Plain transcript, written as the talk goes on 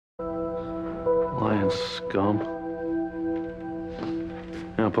Lying scum.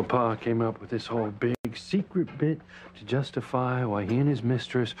 Now, Papa came up with this whole big secret bit to justify why he and his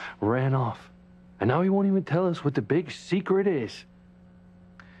mistress ran off. And now he won't even tell us what the big secret is.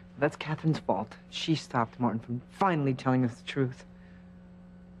 That's Catherine's fault. She stopped Martin from finally telling us the truth.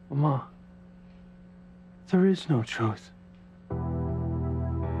 Mama, there is no truth.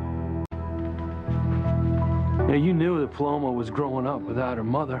 Now, you knew that Paloma was growing up without her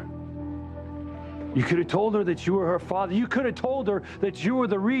mother. You could have told her that you were her father. You could have told her that you were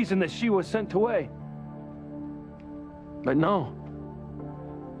the reason that she was sent away. But no.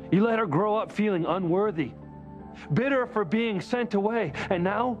 You let her grow up feeling unworthy, bitter for being sent away. And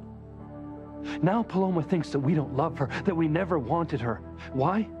now Paloma thinks that we don't love her, that we never wanted her.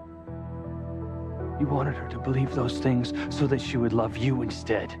 Why? You wanted her to believe those things so that she would love you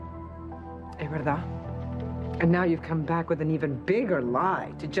instead. Es verdad? And now you've come back with an even bigger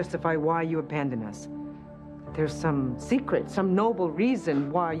lie to justify why you abandoned us. There's some secret, some noble reason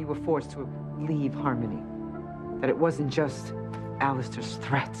why you were forced to leave Harmony. That it wasn't just Alistair's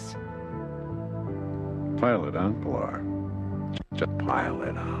threats. Pile it on, Pilar. Just pile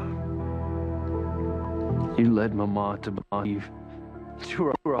it on. You led Mama to believe that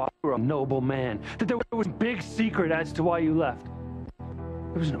you were a noble man, that there was a big secret as to why you left.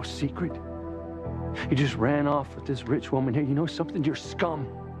 There was no secret. You just ran off with this rich woman here. You know something? You're scum.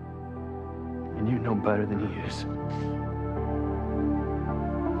 And you know better than he is.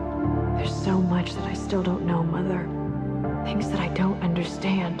 There's so much that I still don't know, Mother. Things that I don't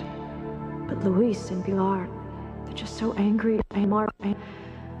understand. But Luis and Pilar, they're just so angry at Martin.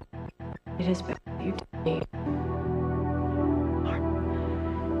 It is better you tell me.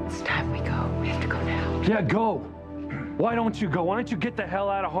 Martin, it's time we go. We have to go now. Yeah, go. Why don't you go? Why don't you get the hell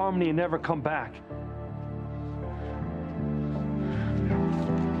out of Harmony and never come back?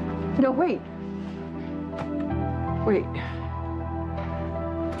 No, wait. Wait.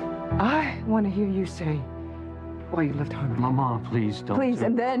 I want to hear you say why you left Harmony. Mama, please don't. Please,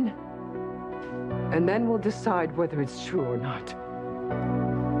 and then we'll decide whether it's true or not.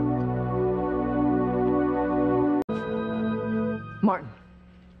 Martin,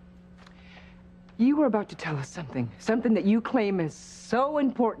 you were about to tell us something that you claim is so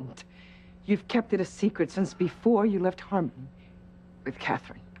important. You've kept it a secret since before you left Harmony with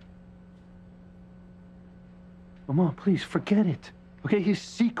Catherine. Mama, please, forget it. Okay, his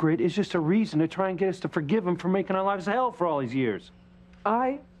secret is just a reason to try and get us to forgive him for making our lives hell for all these years.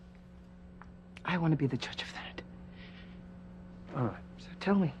 I want to be the judge of that. All right. So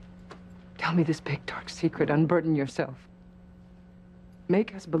tell me this big, dark secret. Unburden yourself.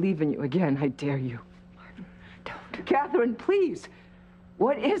 Make us believe in you again, I dare you. Martin, don't. Catherine, please.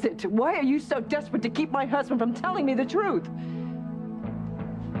 What is it? Why are you so desperate to keep my husband from telling me the truth?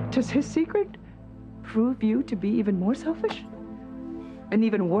 Does his secret prove you to be even more selfish? An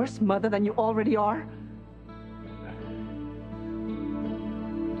even worse mother than you already are?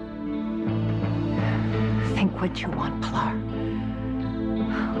 Think what you want, Pilar.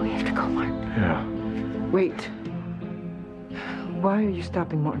 We have to go, Martin. Yeah. Wait. Why are you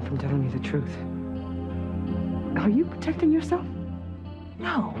stopping Martin from telling me the truth? Are you protecting yourself?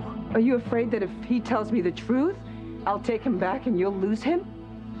 No. Are you afraid that if he tells me the truth, I'll take him back and you'll lose him?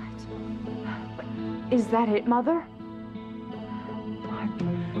 Is that it, Mother?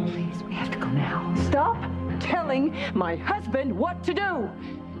 Martin, please, we have to go now. Stop telling my husband what to do!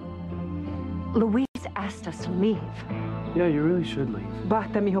 Luis asked us to leave. Yeah, you really should leave.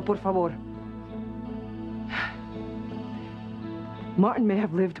 Basta, mijo, por favor. Martin may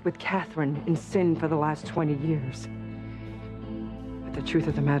have lived with Catherine in sin for the last 20 years. But the truth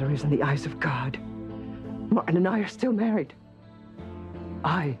of the matter is, in the eyes of God, Martin and I are still married.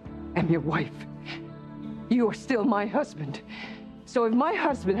 I am your wife. You are still my husband. So if my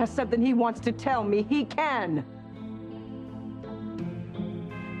husband has something he wants to tell me, he can.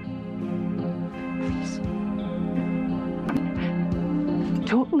 Please.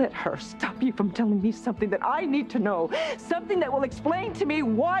 Don't let her stop you from telling me something that I need to know. Something that will explain to me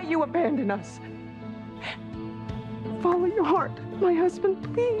why you abandoned us. Follow your heart, my husband,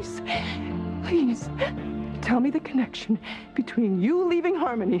 please. Please. Tell me the connection between you leaving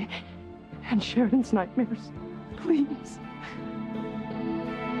Harmony and Sheridan's nightmares. Please.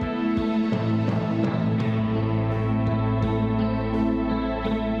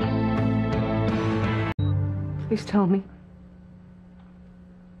 Please tell me.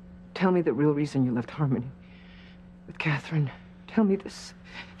 Tell me the real reason you left Harmony with Catherine. Tell me this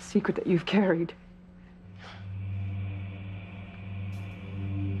secret that you've carried.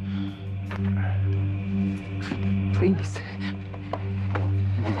 Please.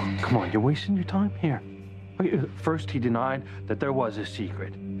 Come on, you're wasting your time here. Okay, first, he denied that there was a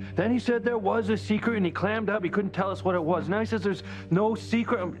secret. Then he said there was a secret and he clammed up. He couldn't tell us what it was. Now he says there's no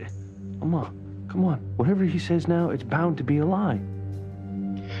secret. Come on. Whatever he says now, it's bound to be a lie.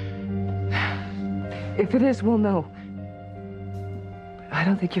 If it is, we'll know. I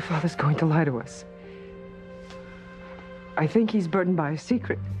don't think your father's going to lie to us. I think he's burdened by a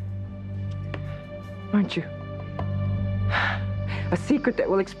secret. Aren't you? A secret that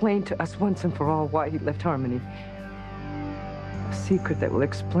will explain to us once and for all why he left Harmony. A secret that will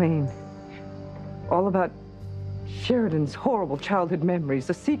explain all about Sheridan's horrible childhood memories.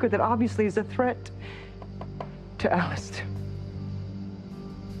 A secret that obviously is a threat to Alistair.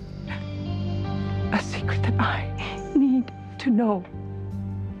 A secret that I need to know.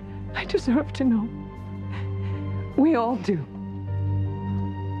 I deserve to know. We all do.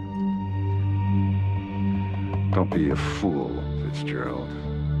 Don't be a fool, Fitzgerald.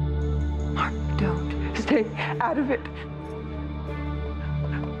 Mark, don't. Stay out of it.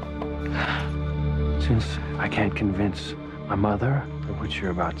 Since I can't convince my mother that what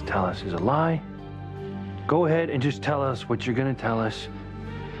you're about to tell us is a lie, go ahead and just tell us what you're going to tell us.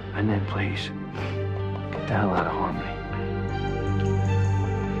 And then please, get the hell out of Harmony.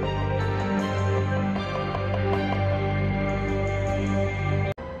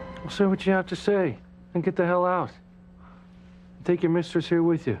 Well, say what you have to say and get the hell out. Take your mistress here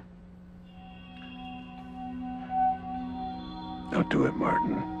with you. Don't do it,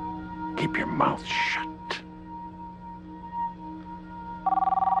 Martin. Keep your mouth shut.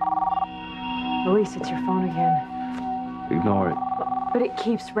 Luis, it's your phone again. Ignore it. But it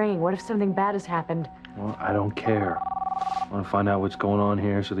keeps ringing. What if something bad has happened? Well, I don't care. I want to find out what's going on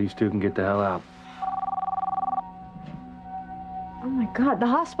here so these two can get the hell out. Oh my God, the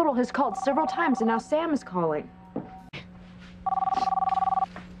hospital has called several times and now Sam is calling.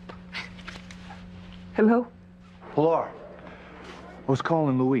 Hello? Pilar, I was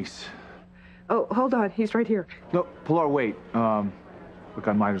calling Luis. Oh, hold on. He's right here. No, Pilar, wait. Look,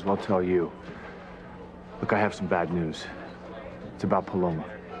 I might as well tell you. Look, I have some bad news. It's about Paloma.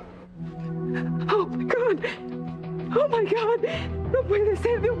 Oh, my God. Oh, my God. No puede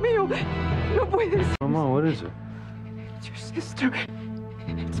ser, Dios mío. No puede ser. Mama, what is it? It's your sister.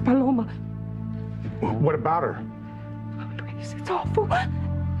 It's Paloma. What about her? Oh, Luis, it's awful. What?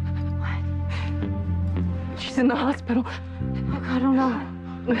 She's in the hospital. Oh God, oh no.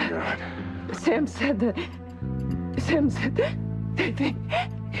 God. Sam said that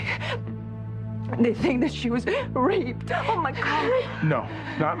they think that she was raped. Oh my God. No,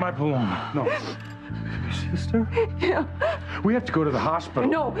 not my Paloma. No. Your sister? Yeah. We have to go to the hospital.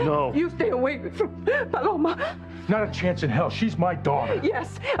 No. You stay away from Paloma. Not a chance in hell. She's my daughter.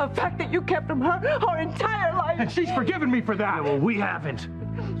 Yes, a fact that you kept from her entire life. And she's forgiven me for that. Yeah, well, we haven't.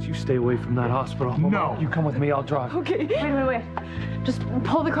 So you stay away from that hospital. No. Mama, you come with me, I'll drive. Okay. Wait. Just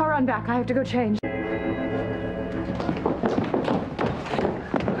pull the car on back. I have to go change.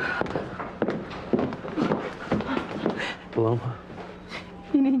 Paloma?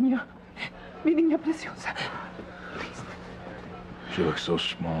 Mi niña preciosa. Please. She looks so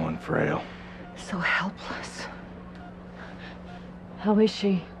small and frail. So helpless. How is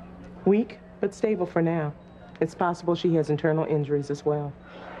she? Weak, but stable for now. It's possible she has internal injuries as well.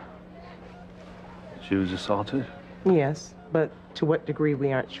 She was assaulted? Yes, but to what degree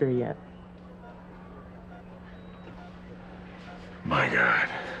we aren't sure yet. My God.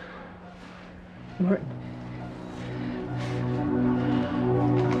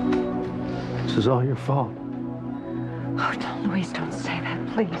 This is all your fault. Oh, no, Luis, don't say that,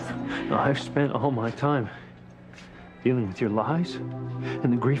 please. I've spent all my time dealing with your lies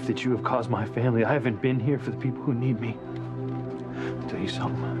and the grief that you have caused my family. I haven't been here for the people who need me. I'll tell you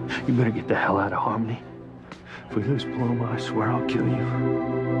something. You better get the hell out of Harmony. If we lose Paloma, I swear I'll kill you.